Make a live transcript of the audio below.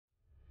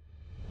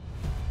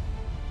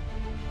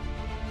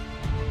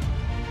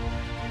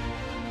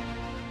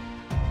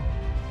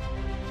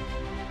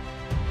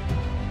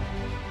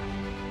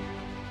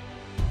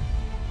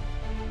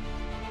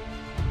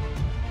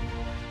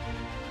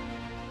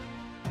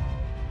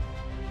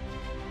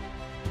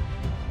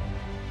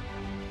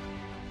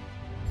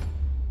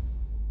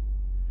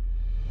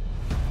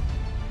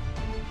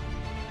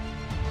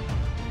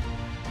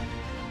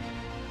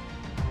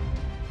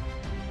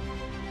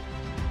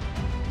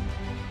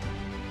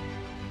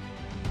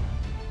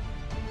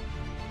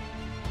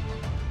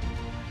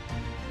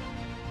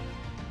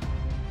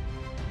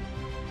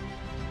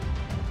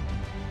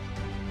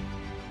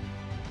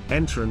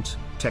Entrant,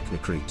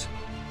 Technicrete.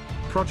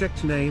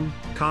 Project name,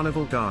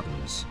 Carnival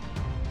Gardens.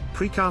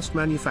 Precast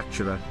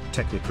manufacturer,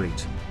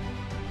 Technicrete.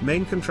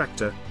 Main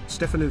contractor,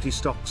 Stefanutti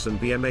Stocks and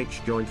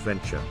BMH joint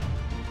venture.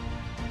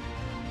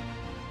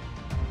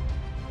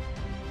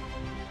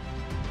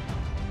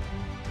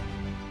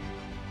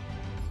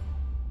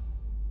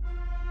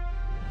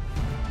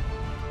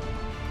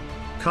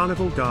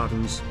 Carnival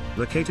Gardens,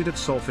 located at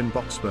Salfin,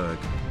 Boksburg,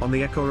 on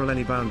the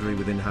Ekurhuleni boundary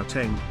within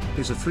Gauteng,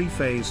 is a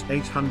three-phase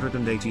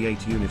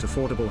 888-unit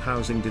affordable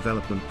housing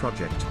development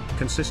project,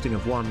 consisting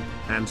of 1-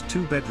 and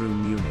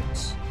 2-bedroom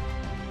units.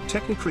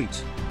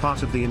 Technicrete,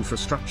 part of the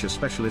infrastructure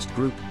specialist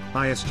group,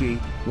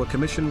 ISG, were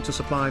commissioned to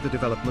supply the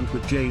development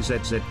with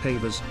JZZ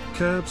pavers,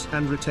 kerbs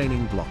and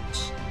retaining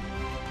blocks.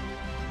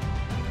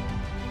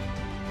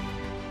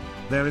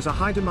 There is a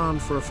high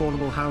demand for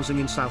affordable housing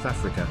in South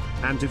Africa,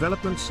 and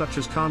developments such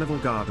as Carnival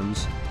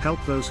Gardens help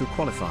those who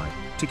qualify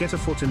to get a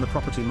foot in the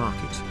property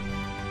market.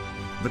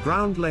 The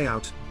ground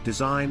layout,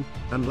 design,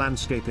 and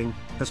landscaping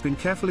has been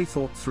carefully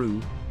thought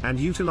through and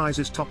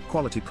utilizes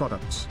top-quality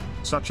products,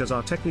 such as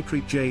our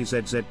Technicrete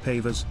JZZ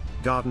pavers,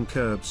 garden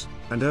kerbs,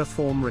 and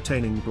earthform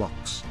retaining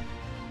blocks.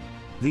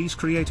 These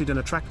created an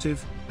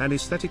attractive and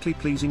aesthetically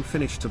pleasing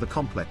finish to the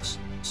complex,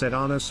 said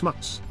Arno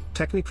Smuts,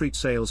 Technicrete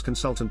sales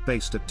consultant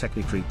based at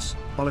Technicrete's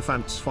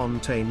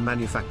Olifantsfontein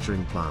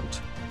manufacturing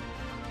plant.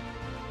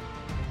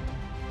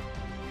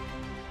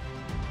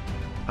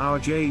 Our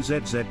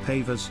JZZ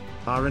pavers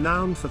are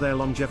renowned for their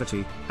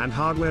longevity and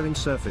hard-wearing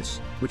surface,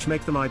 which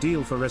make them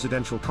ideal for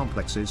residential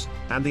complexes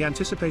and the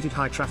anticipated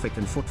high traffic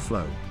and foot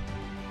flow.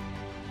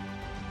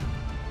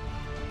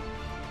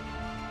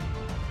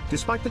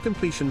 Despite the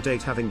completion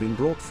date having been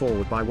brought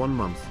forward by 1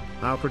 month,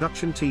 our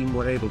production team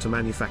were able to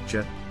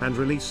manufacture and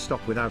release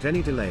stock without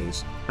any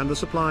delays, and the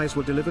supplies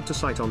were delivered to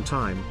site on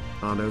time,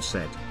 Arno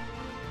said.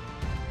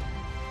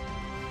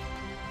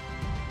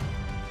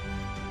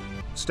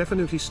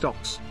 Stefanutti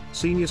Stocks,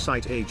 senior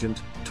site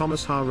agent,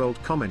 Thomas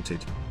Harold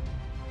commented.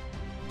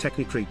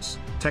 Technicrete's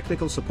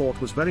technical support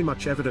was very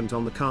much evident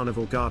on the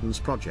Carnival Gardens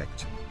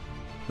project.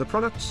 The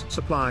products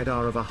supplied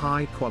are of a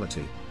high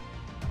quality.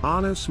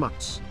 Arno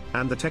Smuts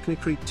and the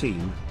Technicrete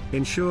team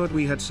ensured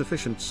we had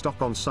sufficient stock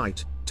on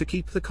site to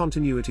keep the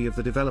continuity of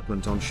the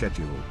development on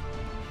schedule.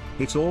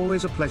 It's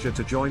always a pleasure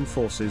to join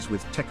forces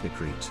with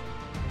Technicrete.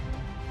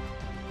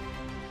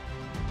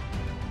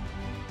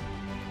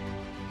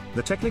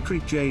 The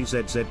Technicrete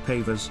JZZ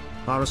pavers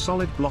are a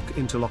solid block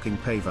interlocking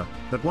paver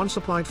that once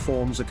applied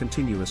forms a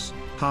continuous,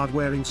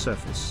 hard-wearing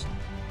surface.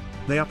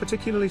 They are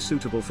particularly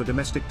suitable for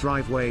domestic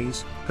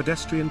driveways,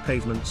 pedestrian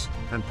pavements,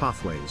 and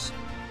pathways.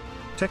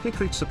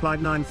 Technicrete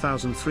supplied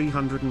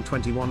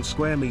 9,321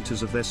 square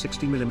meters of their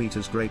 60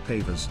 mm grey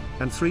pavers,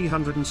 and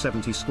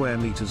 370 square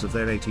meters of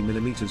their 80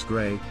 mm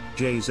grey,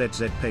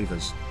 JZZ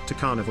pavers, to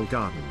Carnival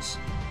Gardens.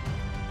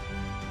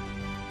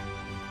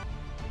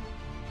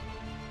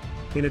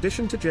 In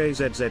addition to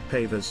JZZ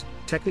pavers,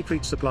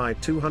 Technicrete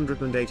supplied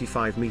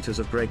 285 meters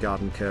of grey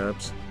garden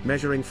kerbs,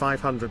 measuring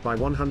 500 by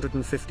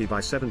 150 by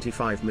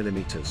 75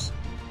 mm.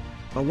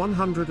 A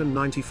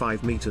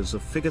 195 meters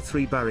of figure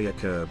 3 barrier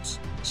kerbs,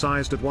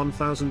 sized at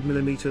 1000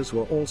 mm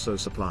were also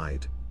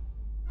supplied.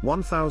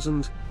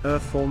 1000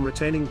 earthform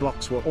retaining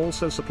blocks were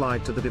also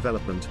supplied to the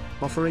development,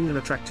 offering an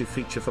attractive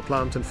feature for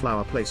plant and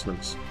flower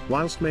placements,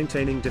 whilst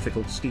maintaining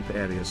difficult steep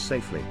areas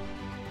safely.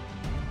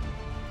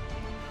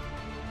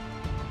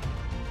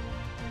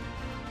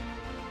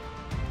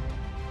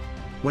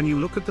 When you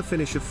look at the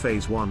finish of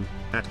Phase 1,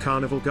 at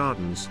Carnival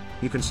Gardens,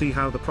 you can see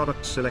how the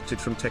products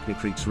selected from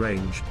Technicrete's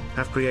range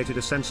have created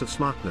a sense of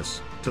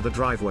smartness to the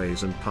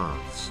driveways and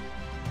paths.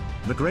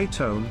 The grey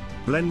tone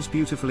blends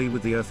beautifully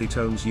with the earthy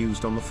tones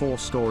used on the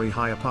 4-story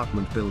high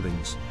apartment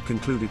buildings,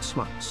 concluded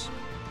Smuts.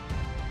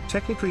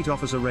 Technicrete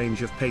offers a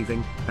range of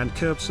paving and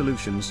curb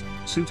solutions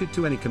suited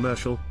to any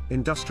commercial,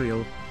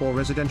 industrial, or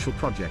residential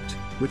project,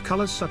 with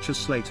colours such as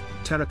slate,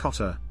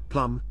 terracotta,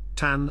 plum,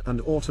 tan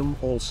and autumn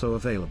also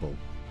available.